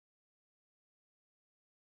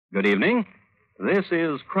Good evening. This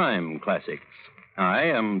is Crime Classics. I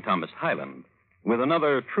am Thomas Hyland with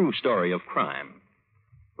another true story of crime.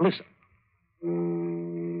 Listen.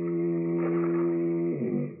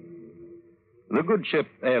 The good ship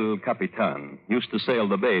El Capitan used to sail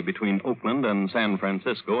the bay between Oakland and San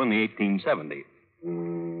Francisco in the 1870s,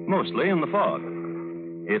 mostly in the fog.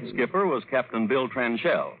 Its skipper was Captain Bill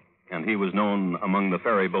Tranchell, and he was known among the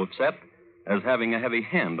ferry boat set as having a heavy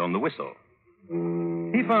hand on the whistle.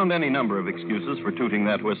 He found any number of excuses for tooting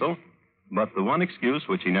that whistle, but the one excuse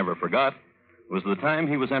which he never forgot was the time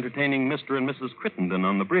he was entertaining Mr. and Mrs. Crittenden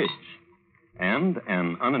on the bridge. And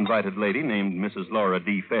an uninvited lady named Mrs. Laura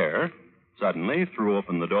D. Fair suddenly threw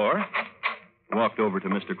open the door, walked over to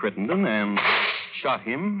Mr. Crittenden, and shot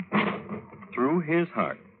him through his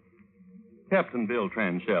heart. Captain Bill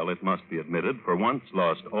Tranchell, it must be admitted, for once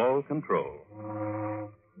lost all control.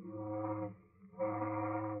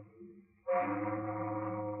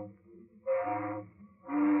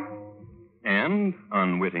 And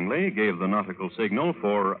unwittingly gave the nautical signal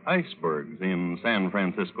for icebergs in San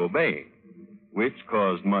Francisco Bay, which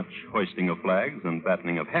caused much hoisting of flags and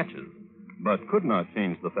battening of hatches, but could not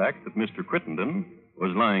change the fact that Mr. Crittenden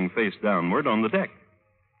was lying face downward on the deck.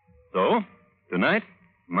 So, tonight,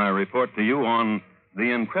 my report to you on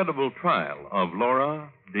the incredible trial of Laura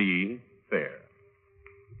D. Fair.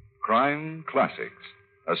 Crime Classics,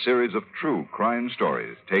 a series of true crime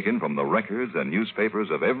stories taken from the records and newspapers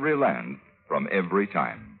of every land from every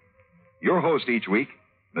time. Your host each week,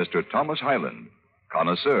 Mr. Thomas Hyland,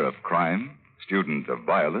 connoisseur of crime, student of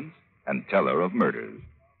violence, and teller of murders.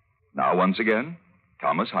 Now, once again,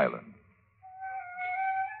 Thomas Hyland.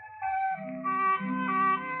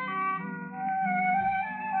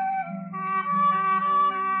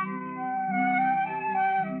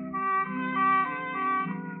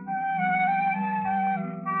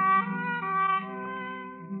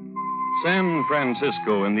 San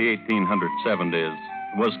Francisco in the 1870s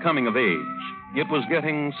was coming of age. It was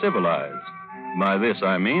getting civilized. By this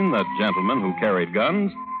I mean that gentlemen who carried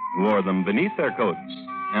guns wore them beneath their coats,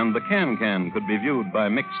 and the can-can could be viewed by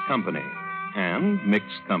mixed company. And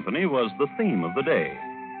mixed company was the theme of the day.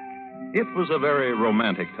 It was a very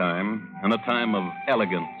romantic time, and a time of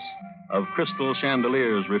elegance, of crystal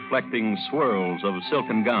chandeliers reflecting swirls of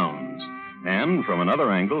silken gowns, and from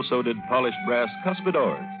another angle so did polished brass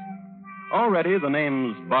cuspidors. Already the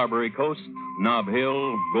names Barbary Coast, Nob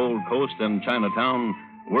Hill, Gold Coast, and Chinatown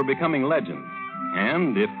were becoming legends.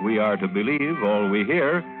 And if we are to believe all we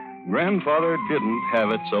hear, Grandfather didn't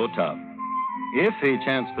have it so tough. If he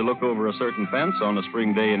chanced to look over a certain fence on a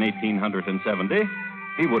spring day in 1870,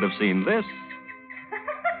 he would have seen this.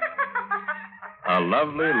 A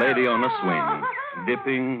lovely lady on a swing,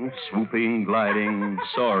 dipping, swooping, gliding,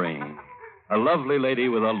 soaring. A lovely lady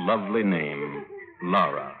with a lovely name,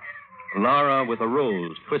 Laura. Laura with a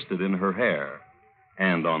rose twisted in her hair.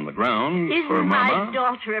 And on the ground, for Mama... Isn't my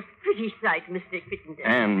daughter a pretty sight, Mr. Crittenden?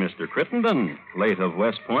 And Mr. Crittenden, late of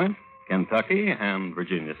West Point, Kentucky, and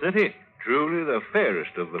Virginia City. Truly the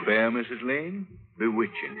fairest of the fair, Mrs. Lane.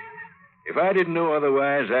 Bewitching. If I didn't know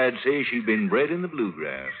otherwise, I'd say she'd been bred in the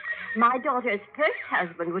bluegrass. My daughter's first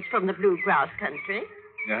husband was from the bluegrass country.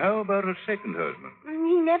 Now, how about her second husband?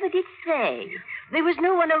 He never did say. There was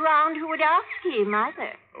no one around who would ask him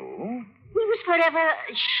either. Oh? He was forever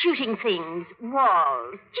shooting things,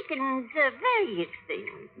 walls, chickens, various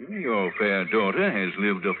things. Your fair daughter has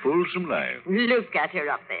lived a fulsome life. Look at her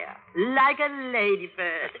up there, like a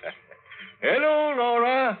ladybird. Hello,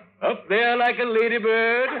 Laura. Up there like a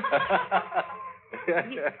ladybird.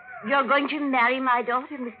 You're going to marry my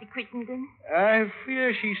daughter, Mr. Crittenden? I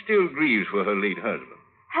fear she still grieves for her late husband.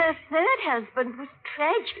 Her third husband was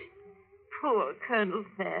tragic. Poor Colonel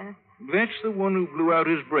Fair. That's the one who blew out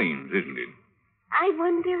his brains, isn't it? I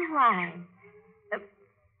wonder why.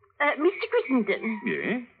 Mr. Crittenden.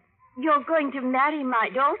 Yes? You're going to marry my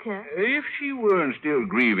daughter? If she weren't still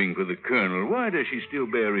grieving for the Colonel, why does she still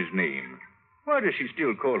bear his name? Why does she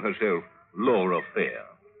still call herself Laura Fair?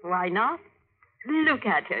 Why not? Look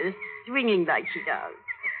at her, swinging like she does.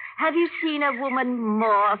 Have you seen a woman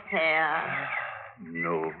more fair?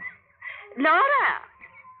 No. Laura!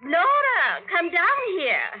 Laura, come down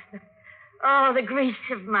here. Oh, the grace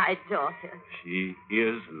of my daughter. She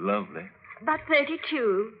is lovely. About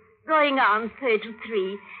 32, going on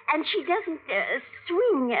 33, and she doesn't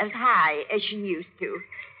swing as high as she used to.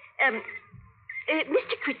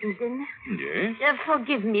 Mr. Crittenden. Yes?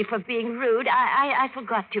 Forgive me for being rude. I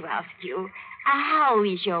forgot to ask you. How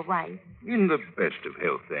is your wife? In the best of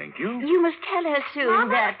health, thank you. You must tell her soon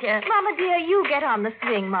Mama? that... Mama, dear, you get on the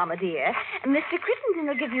swing, Mama, dear. Mr. Crittenden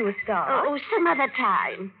will give you a start. Oh, some other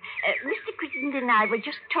time. Mr. Crittenden and I were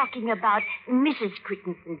just talking about Mrs.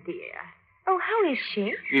 Crittenden, dear. Oh, how is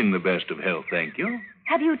she? In the best of health, thank you.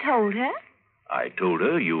 Have you told her? I told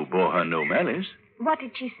her you bore her no malice, What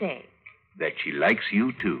did she say? that she likes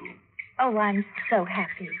you, too. Oh, I'm so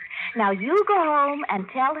happy. Now, you go home and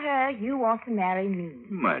tell her you want to marry me.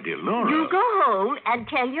 My dear Laura. You go home and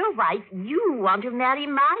tell your wife you want to marry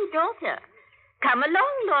my daughter. Come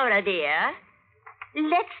along, Laura, dear.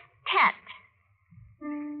 Let's tat.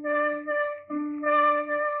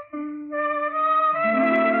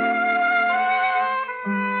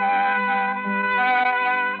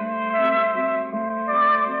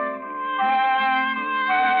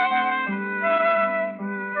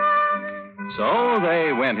 So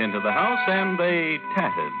they went into the house and they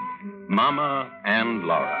tatted, Mama and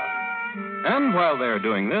Laura. And while they're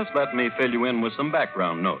doing this, let me fill you in with some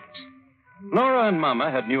background notes. Laura and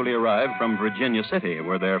Mama had newly arrived from Virginia City,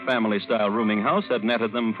 where their family-style rooming house had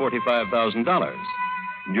netted them $45,000.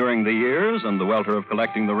 During the years and the welter of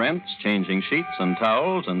collecting the rents, changing sheets and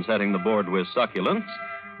towels, and setting the board with succulents,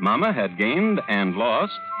 Mama had gained and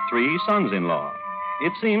lost 3 sons-in-law.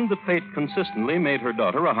 It seemed that fate consistently made her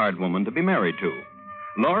daughter a hard woman to be married to.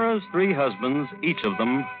 Laura's 3 husbands, each of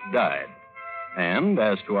them, died. And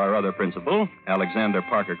as to our other principal, Alexander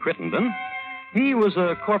Parker Crittenden, he was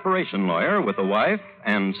a corporation lawyer with a wife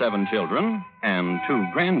and 7 children and 2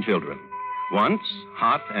 grandchildren. Once,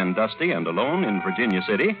 hot and dusty and alone in Virginia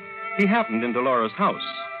City, he happened into Laura's house,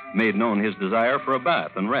 made known his desire for a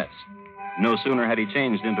bath and rest. No sooner had he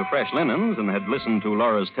changed into fresh linens and had listened to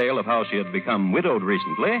Laura's tale of how she had become widowed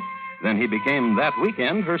recently than he became that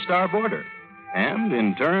weekend her star boarder. And,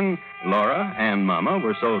 in turn, Laura and Mama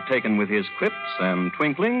were so taken with his quips and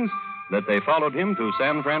twinklings that they followed him to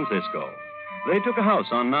San Francisco. They took a house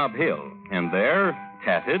on Nob Hill, and there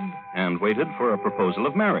tatted and waited for a proposal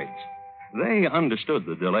of marriage. They understood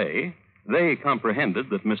the delay. They comprehended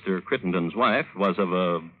that Mr. Crittenden's wife was of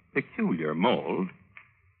a peculiar mold.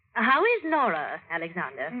 How is Laura,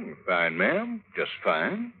 Alexander? Fine, ma'am. Just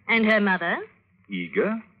fine. And her mother?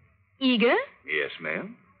 Eager? Eager? Yes,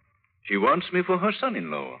 ma'am. She wants me for her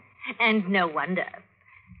son-in-law. And no wonder.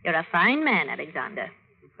 You're a fine man, Alexander.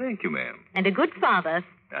 Thank you, ma'am. And a good father.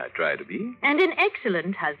 I try to be. And an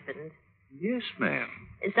excellent husband. Yes, ma'am.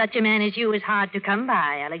 Such a man as you is hard to come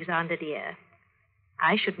by, Alexander, dear.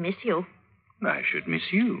 I should miss you. I should miss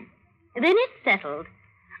you. Then it's settled.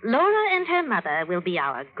 Laura and her mother will be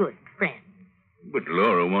our good friends. But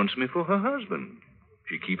Laura wants me for her husband.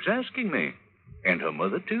 She keeps asking me. And her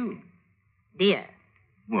mother, too. Dear,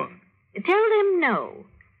 What? tell them no,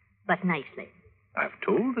 but nicely. I've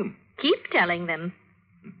told them. Keep telling them.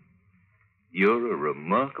 You're a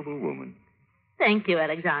remarkable woman. Thank you,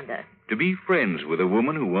 Alexander. To be friends with a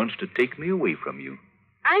woman who wants to take me away from you.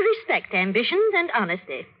 I respect ambitions and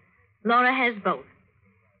honesty. Laura has both.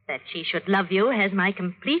 That she should love you has my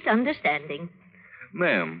complete understanding.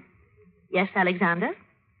 Ma'am, Yes, Alexander?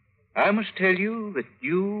 I must tell you that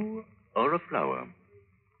you are a flower.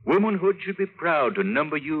 Womanhood should be proud to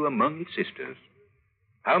number you among its sisters.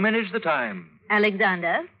 How many's the time?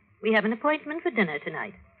 Alexander, we have an appointment for dinner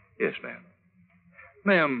tonight. Yes, ma'am.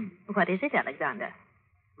 Ma'am, What is it, Alexander?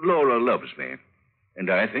 Laura loves me, and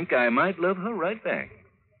I think I might love her right back.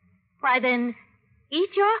 Why, then, eat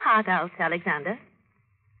your heart out, Alexander.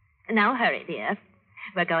 Now hurry, dear.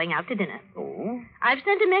 We're going out to dinner. Oh? I've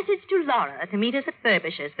sent a message to Laura to meet us at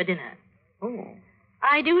Furbisher's for dinner. Oh.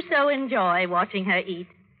 I do so enjoy watching her eat.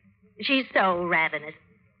 She's so ravenous.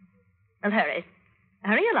 Well, hurry.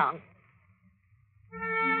 Hurry along.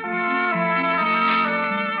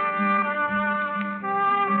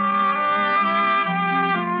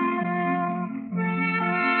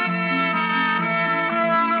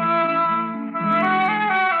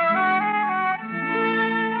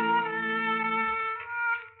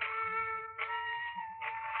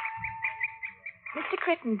 Mr.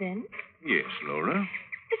 Crittenden, Yes, Laura.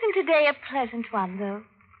 isn't today a pleasant one, though?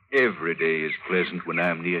 Every day is pleasant when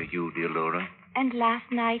I'm near you, dear Laura. And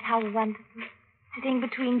last night, how wonderful. Sitting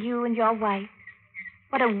between you and your wife.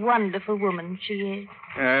 What a wonderful woman she is.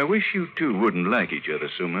 I wish you two wouldn't like each other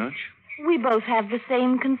so much. We both have the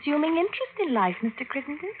same consuming interest in life, Mr.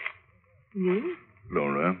 Crittenden. You?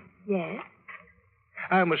 Laura, Yes.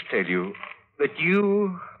 I must tell you that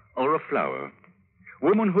you are a flower.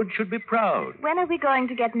 Womanhood should be proud. When are we going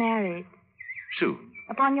to get married? Soon.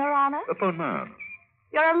 Upon your honor? Upon my honor.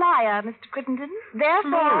 You're a liar, Mr. Crittenden.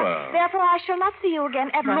 Laura. Therefore, I shall not see you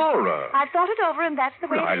again ever. Laura. I've thought it over, and that's the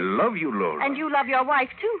way I it is. love you, Laura. And you love your wife,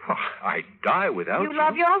 too. Oh, I'd die without you. You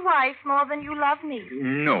love your wife more than you love me.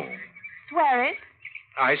 No. Swear it.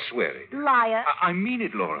 I swear it. Liar. I mean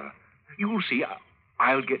it, Laura. You'll see.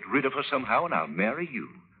 I'll get rid of her somehow, and I'll marry you.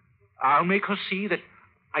 I'll make her see that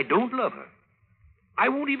I don't love her. I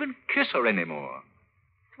won't even kiss her anymore.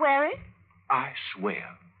 Swear it. I swear.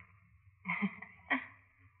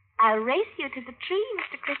 I'll race you to the tree,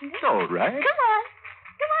 Mr. Crittenden. All right. Come on.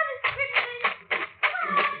 Come on, Mr. Crittenden.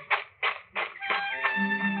 Come on.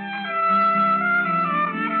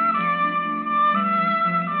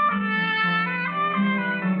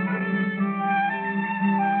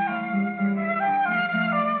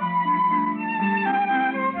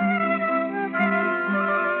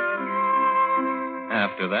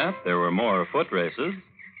 After that, there were more foot races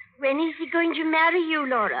When is he going to marry you,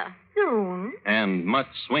 Laura? Soon. and much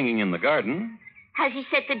swinging in the garden. Has he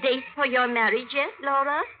set the date for your marriage yet,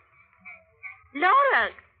 Laura? Laura,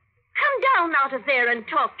 come down out of there and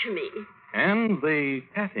talk to me. And the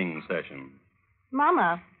patting session.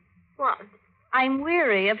 Mama, What? I'm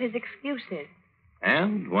weary of his excuses.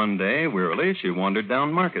 And one day, wearily, she wandered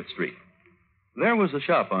down Market Street. There was a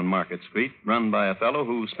shop on Market Street run by a fellow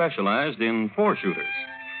who specialized in four-shooters.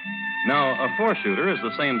 Now, a four-shooter is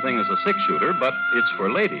the same thing as a six-shooter, but it's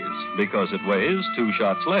for ladies because it weighs 2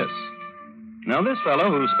 shots less. Now, this fellow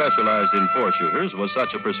who specialized in four-shooters was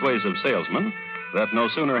such a persuasive salesman that no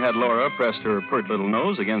sooner had Laura pressed her pert little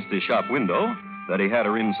nose against his shop window that he had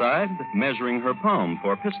her inside measuring her palm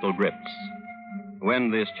for pistol grips. When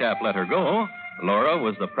this chap let her go, Laura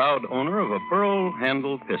was the proud owner of a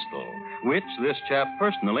pearl-handled pistol, which this chap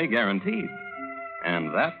personally guaranteed.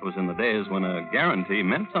 And that was in the days when a guarantee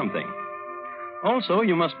meant something. Also,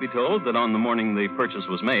 you must be told that on the morning the purchase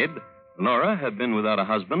was made, Laura had been without a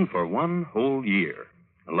husband for 1 whole year.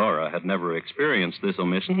 Laura had never experienced this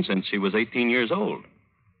omission since she was 18 years old.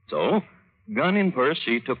 So, gun in purse,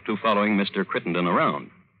 she took to following Mr. Crittenden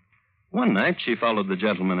around. One night, she followed the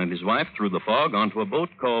gentleman and his wife through the fog onto a boat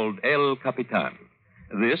called El Capitan.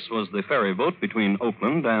 This was the ferry boat between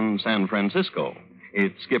Oakland and San Francisco.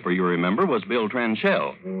 Its skipper, you remember, was Bill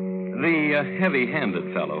Tranchell, the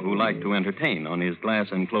heavy-handed fellow who liked to entertain on his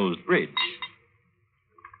glass-enclosed bridge.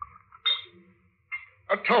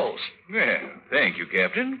 A toast. Well, thank you,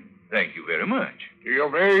 Captain. Thank you very much. To your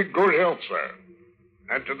very good health, sir.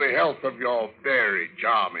 And to the health of your very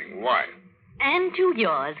charming wife. And to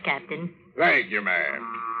yours, Captain. Thank you, ma'am.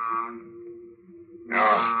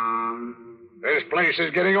 Now, this place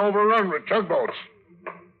is getting overrun with tugboats.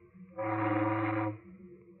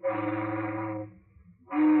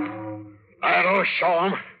 That'll show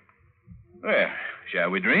 'em. Well, shall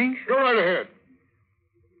we drink? Go right ahead.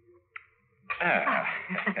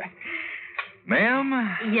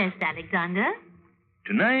 Ma'am, Yes, Alexander.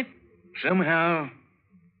 tonight, somehow,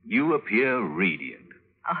 you appear radiant.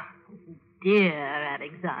 Oh, dear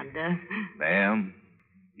Alexander. Ma'am,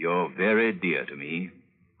 you're very dear to me.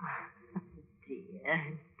 Dear,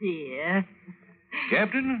 dear.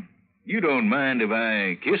 Captain, you don't mind if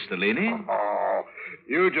I kiss the lady? Oh,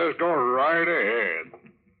 you just go right ahead.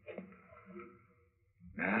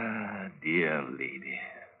 Ah, dear lady.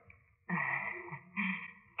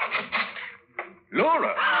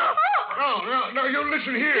 Laura! No, you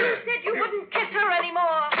listen here. You said you wouldn't kiss her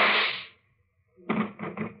anymore.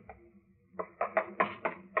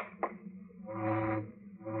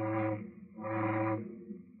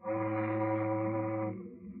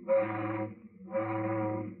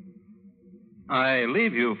 I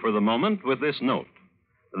leave you for the moment with this note.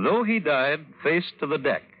 Though he died face to the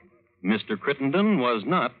deck, Mr. Crittenden was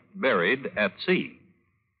not buried at sea.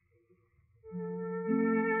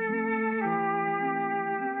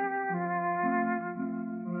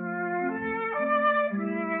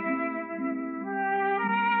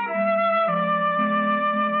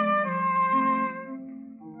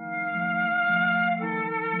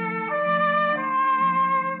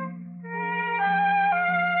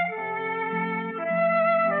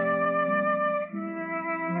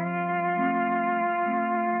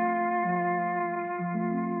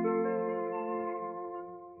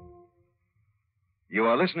 You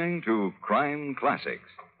are listening to Crime Classics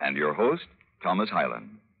and your host, Thomas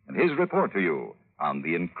Hyland, and his report to you on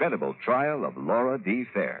the incredible trial of Laura D.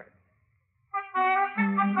 Fair.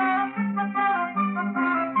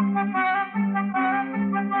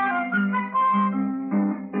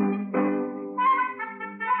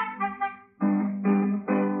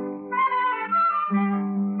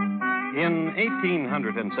 In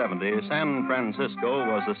 1870, San Francisco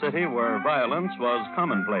was a city where violence was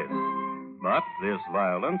commonplace. But this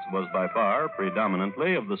violence was by far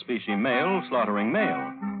predominantly of the species male slaughtering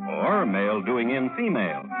male, or male doing in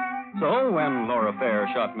female. So when Laura Fair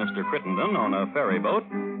shot Mr. Crittenden on a ferry boat,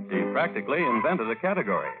 she practically invented a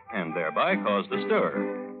category and thereby caused a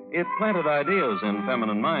stir. It planted ideas in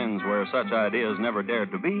feminine minds where such ideas never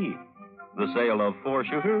dared to be. The sale of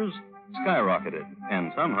four-shooters skyrocketed,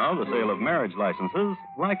 and somehow the sale of marriage licenses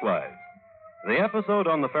likewise. The episode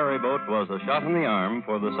on the ferry boat was a shot in the arm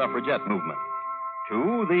for the suffragette movement.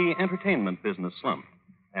 Too, the entertainment business slumped,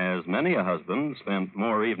 as many a husband spent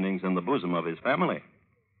more evenings in the bosom of his family.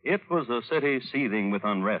 It was a city seething with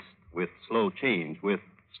unrest, with slow change, with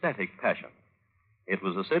static passion. It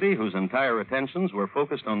was a city whose entire attentions were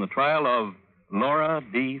focused on the trial of Laura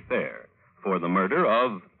D. Fair for the murder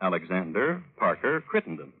of Alexander Parker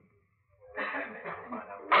Crittenden.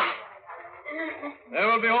 There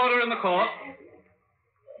will be order in the court.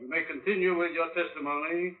 You may continue with your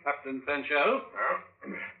testimony, Captain Fenchel.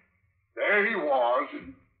 There he was,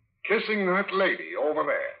 kissing that lady over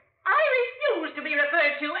there. I refuse to be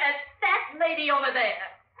referred to as that lady over there.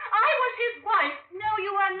 I was his wife. No,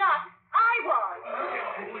 you are not. I was.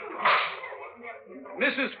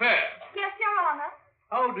 Mrs. Fair, Yes, Your Honor.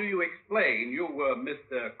 how do you explain you were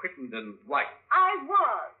Mr. Crittenden's wife? I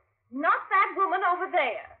was. Not that woman over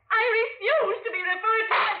there. I refuse to be referred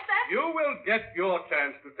to as that. You will get your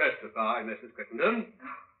chance to testify, Mrs. Crittenden.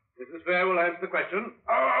 Mrs. Fair will answer the question.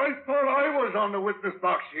 I thought I was on the witness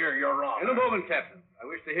box here, Your Honor. In a moment, Captain. I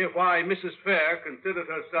wish to hear why Mrs. Fair considered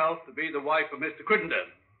herself to be the wife of Mr.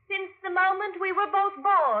 Crittenden. Since the moment we were both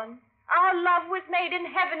born, our love was made in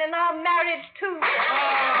heaven and our marriage, too.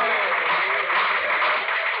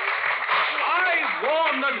 I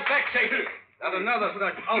warn the spectators that another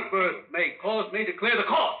such outburst may cause me to clear the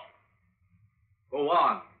court. Go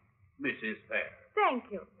on, Mrs. Fair. Thank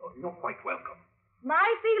you. Oh, you're quite welcome. My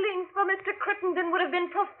feelings for Mr. Crittenden would have been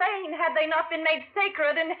profane had they not been made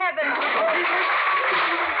sacred in heaven.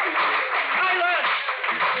 Silence!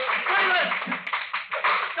 Silence!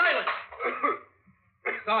 Silence!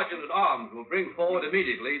 The Sergeant at Arms will bring forward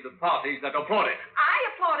immediately the parties that applauded. I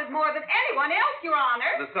applauded more than anyone else, Your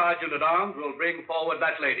Honor. The Sergeant at Arms will bring forward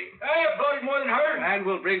that lady. I applauded more than her. And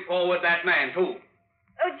will bring forward that man, too.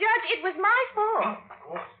 Oh, Judge, it was my fault. Of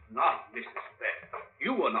course not, Mrs. Fair.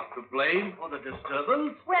 You were not to blame for the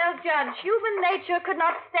disturbance. Well, Judge, human nature could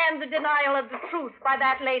not stand the denial of the truth by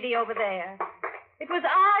that lady over there. It was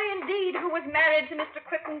I, indeed, who was married to Mr.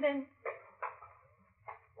 Crittenden.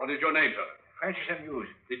 What is your name, sir? Francis M. Hughes.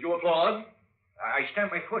 Did you applaud? I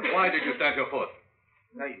stamped my foot. Why did you stamp your foot?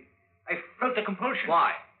 I felt the compulsion.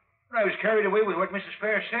 Why? I was carried away with what Mrs.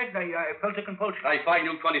 Fair said, and I felt the compulsion. I fine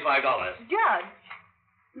you $25. Judge,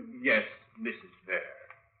 Yes, Mrs. Fair.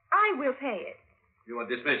 I will pay it. You are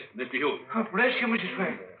dismissed, Mr. Hughes. Oh, bless you, Mrs.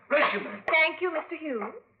 Fair. Bless you, ma'am. Thank you, Mr.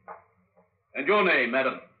 Hughes. And your name,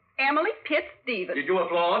 madam? Emily Pitt Stevens. Did you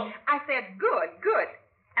applaud? I said, good, good.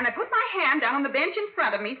 And I put my hand down on the bench in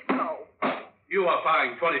front of me, so. You are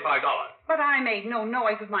fined $25. But I made no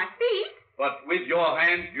noise with my feet. But with your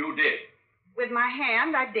hand, you did. With my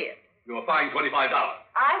hand, I did. You are fined $25.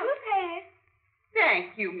 I will pay it.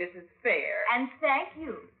 Thank you, Mrs. Fair. And thank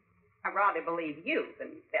you. I rather believe you than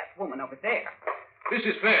that woman over there.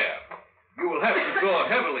 Mrs. Fair, you will have to draw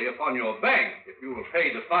heavily upon your bank if you will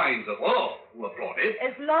pay the fines of all who applauded.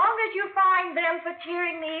 As long as you find them for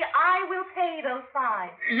cheering me, I will pay those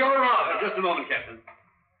fines. Your Honor. Just a moment, Captain.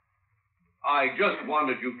 I just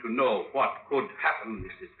wanted you to know what could happen,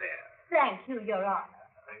 Mrs. Fair. Thank you, Your Honor.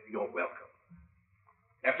 You're welcome.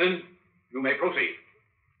 Captain, you may proceed.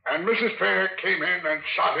 And Mrs. Fair came in and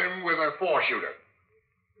shot him with a four-shooter.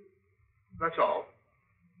 That's all.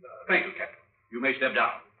 Thank you, Captain. You may step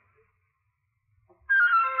down.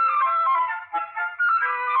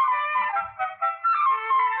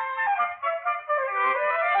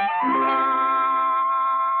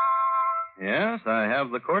 Yes, I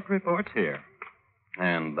have the court reports here.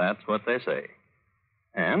 And that's what they say.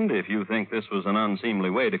 And if you think this was an unseemly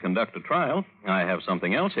way to conduct a trial, I have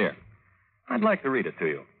something else here. I'd like to read it to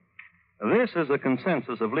you. This is a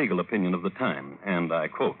consensus of legal opinion of the time, and I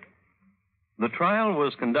quote, "The trial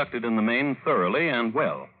was conducted in the main thoroughly and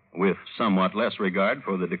well, with somewhat less regard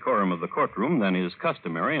for the decorum of the courtroom than is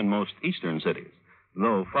customary in most eastern cities,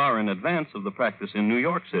 though far in advance of the practice in New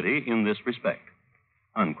York City in this respect."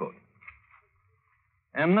 Unquote.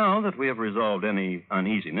 And now that we have resolved any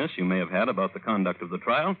uneasiness you may have had about the conduct of the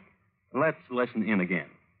trial, let's listen in again.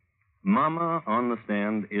 Mama on the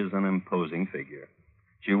stand is an imposing figure.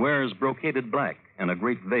 She wears brocaded black and a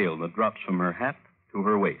great veil that drops from her hat to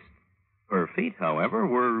her waist. Her feet, however,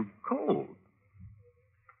 were cold.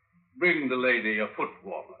 Bring the lady a foot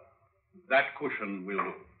warmer. That cushion will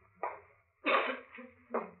do.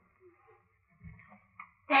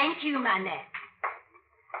 Thank you, Manette.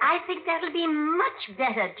 I think that'll be much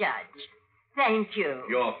better, Judge. Thank you.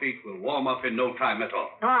 Your feet will warm up in no time at all.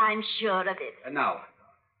 Oh, I'm sure of it. And now,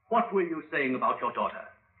 what were you saying about your daughter?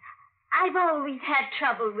 I've always had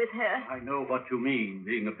trouble with her. I know what you mean,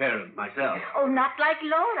 being a parent myself. Oh, not like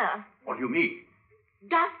Laura. What do you mean?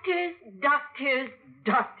 Doctors, doctors,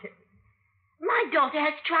 doctors. My daughter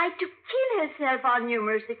has tried to kill herself on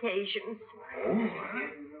numerous occasions. Oh?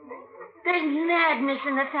 There's madness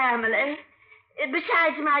in the family.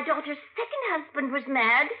 Besides, my daughter's second husband was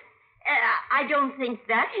mad. I don't think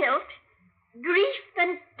that helped. Grief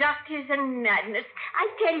and doctors and madness. I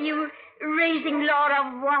tell you, raising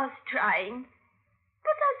Laura was trying.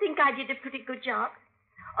 But I think I did a pretty good job.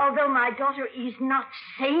 Although my daughter is not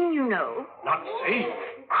sane, you know. Not sane?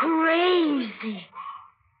 Crazy.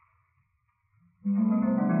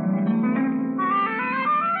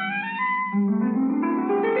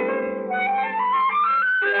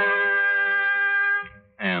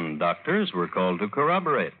 And doctors were called to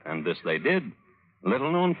corroborate, and this they did.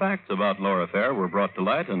 Little-known facts about Laura Fair were brought to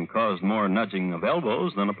light and caused more nudging of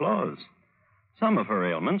elbows than applause. Some of her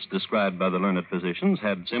ailments, described by the learned physicians,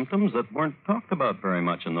 had symptoms that weren't talked about very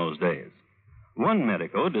much in those days. One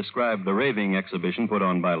medico described the raving exhibition put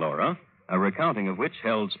on by Laura, a recounting of which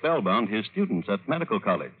held spellbound his students at medical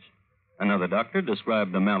college. Another doctor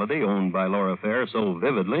described a malady owned by Laura Fair so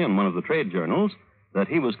vividly in one of the trade journals that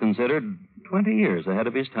he was considered 20 years ahead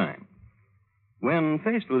of his time. When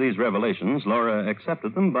faced with these revelations, Laura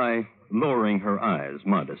accepted them by lowering her eyes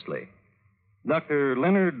modestly. Dr.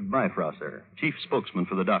 Leonard Bifrosser, chief spokesman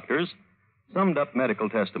for the doctors, summed up medical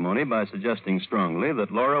testimony by suggesting strongly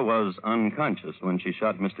that Laura was unconscious when she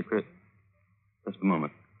shot Mr. Just a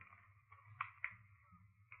moment.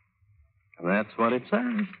 That's what it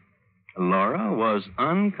says. Laura was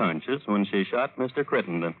unconscious when she shot Mr.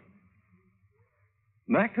 Crittenden.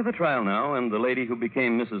 Back to the trial now, and the lady who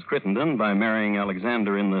became Mrs. Crittenden by marrying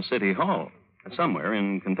Alexander in the city hall, somewhere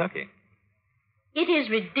in Kentucky. It is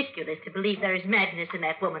ridiculous to believe there is madness in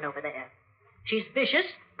that woman over there. She's vicious,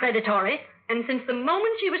 predatory, and since the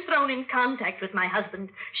moment she was thrown in contact with my husband,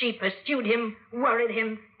 she pursued him, worried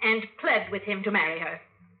him, and pled with him to marry her.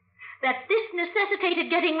 That this necessitated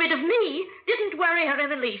getting rid of me didn't worry her in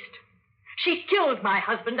the least. She killed my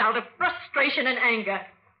husband out of frustration and anger.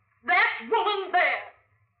 That woman there!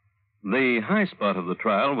 The high spot of the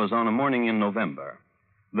trial was on a morning in November.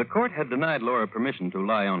 The court had denied Laura permission to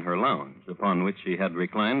lie on her lounge, upon which she had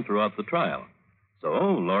reclined throughout the trial. So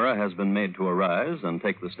Laura has been made to arise and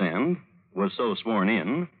take the stand, was so sworn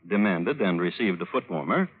in, demanded and received a foot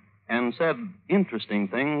warmer, and said interesting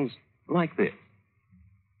things like this.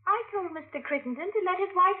 I told Mr. Crittenden to let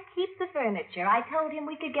his wife keep the furniture. I told him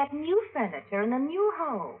we could get new furniture in a new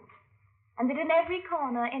home, and that in every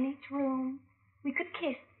corner in each room we could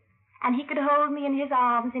kiss, and he could hold me in his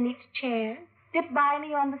arms in each chair, sit by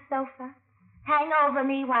me on the sofa, hang over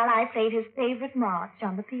me while I played his favorite march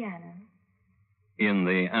on the piano. In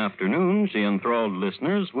the afternoon, she enthralled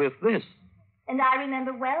listeners with this. And I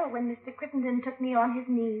remember well when Mr. Crittenden took me on his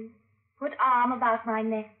knee, put arm about my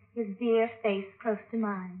neck, his dear face close to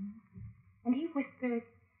mine. And he whispered,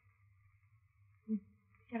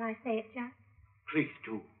 shall I say it, Jack? Please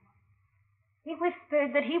do. He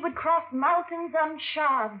whispered that he would cross mountains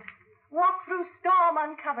unshod, walk through storm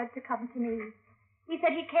uncovered to come to me. He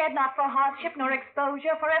said he cared not for hardship nor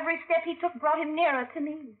exposure, for every step he took brought him nearer to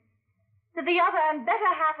me. To the other and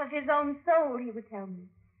better half of his own soul, he would tell me.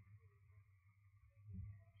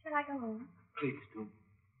 Shall I go on? Please do.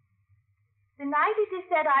 The night it is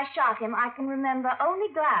said I shot him, I can remember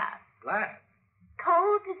only glass. Glass?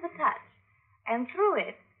 Cold as the touch, and through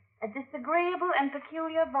it, a disagreeable and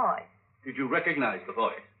peculiar voice. Did you recognize the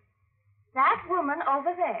voice? That woman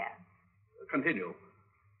over there. Continue.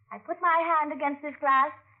 I put my hand against this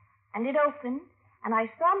glass, and it opened, and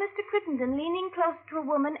I saw Mr. Crittenden leaning close to a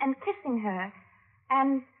woman and kissing her,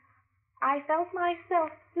 and I felt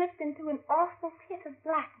myself slip into an awful pit of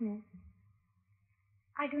blackness.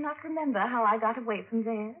 I do not remember how I got away from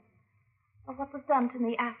there, or what was done to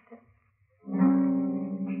me after.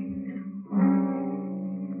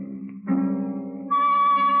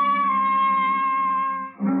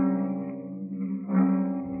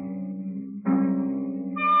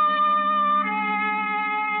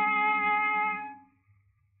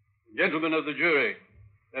 Gentlemen of the jury,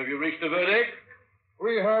 have you reached a verdict?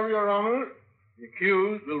 We have, Your Honor. The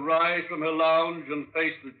accused will rise from her lounge and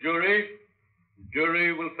face the jury. The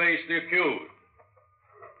jury will face the accused.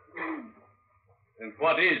 And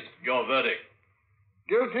what is your verdict?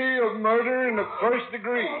 Guilty of murder in the first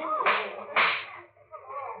degree.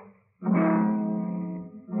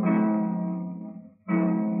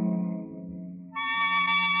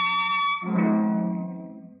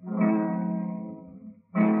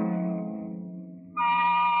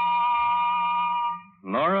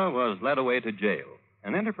 led away to jail.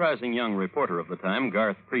 An enterprising young reporter of the time,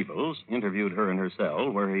 Garth Prebles, interviewed her in her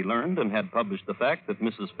cell, where he learned and had published the fact that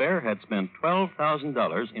Mrs. Fair had spent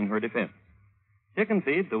 $12,000 in her defense. Chicken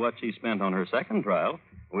feed to what she spent on her second trial,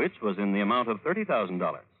 which was in the amount of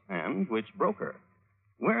 $30,000, and which broke her.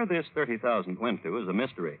 Where this $30,000 went to is a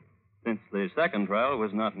mystery, since the second trial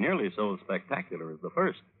was not nearly so spectacular as the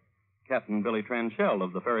first. Captain Billy Tranchell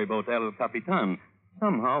of the ferry boat El Capitan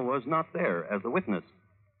somehow was not there as a witness.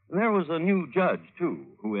 There was a new judge, too,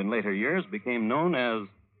 who in later years became known as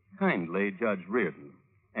Kindly Judge Reardon,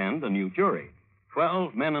 and a new jury,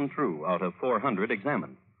 12 men and true out of 400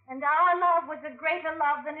 examined. And our love was a greater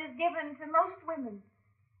love than is given to most women.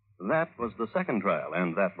 That was the second trial,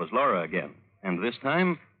 and that was Laura again. And this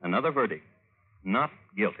time, another verdict. Not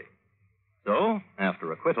guilty. So,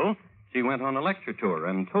 after acquittal, she went on a lecture tour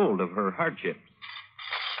and told of her hardships.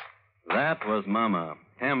 That was Mama,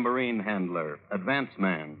 tambourine handler, advance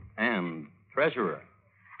man, and treasurer.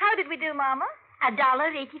 How did we do, Mama?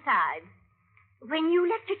 $1.85. When you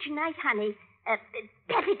lecture tonight, honey,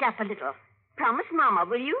 pep it up a little. Promise Mama,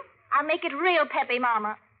 will you? I'll make it real peppy,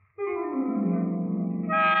 Mama.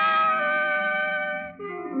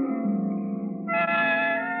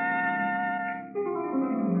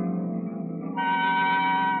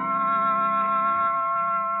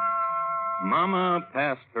 Mama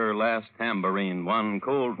passed her last tambourine one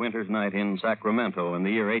cold winter's night in Sacramento in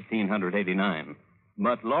the year 1889.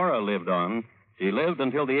 But Laura lived on. She lived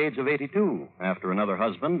until the age of 82, after another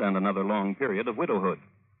husband and another long period of widowhood.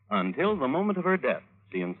 Until the moment of her death,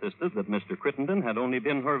 she insisted that Mr. Crittenden had only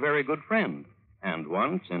been her very good friend. And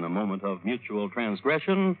once, in a moment of mutual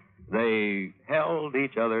transgression, they held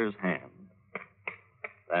each other's hand.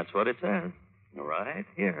 That's what it says, right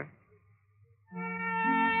here.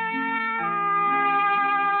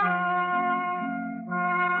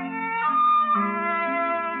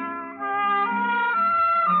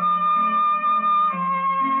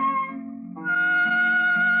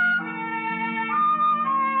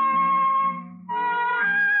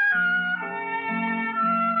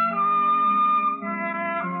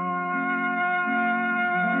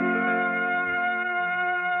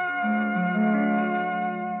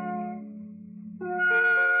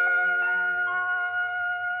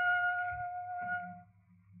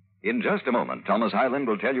 In just a moment, Thomas Hyland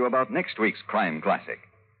will tell you about next week's crime classic.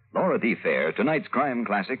 Laura D. Fair, tonight's crime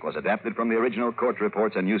classic was adapted from the original court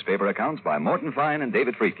reports and newspaper accounts by Morton Fine and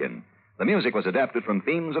David Friedkin. The music was adapted from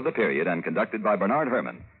themes of the period and conducted by Bernard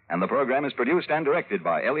Herrmann, and the program is produced and directed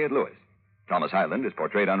by Elliot Lewis. Thomas Hyland is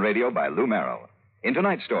portrayed on radio by Lou Merrill. In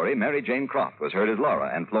tonight's story, Mary Jane Croft was heard as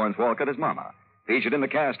Laura and Florence Walcott as Mama. Featured in the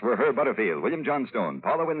cast were Herb Butterfield, William Johnstone,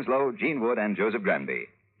 Paula Winslow, Gene Wood, and Joseph Granby.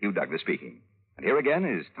 Hugh Douglas speaking. And here again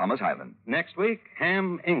is Thomas Hyland. Next week,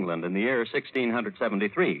 Ham, England, in the year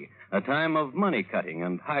 1673, a time of money cutting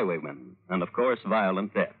and highwaymen, and of course,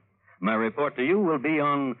 violent death. My report to you will be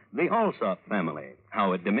on the Alsop family,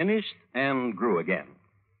 how it diminished and grew again.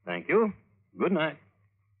 Thank you. Good night.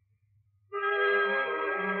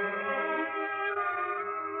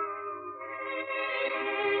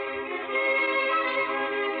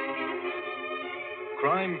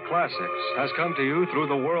 Crime Classics has come to you through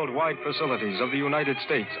the worldwide facilities of the United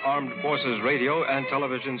States Armed Forces Radio and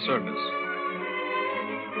Television Service.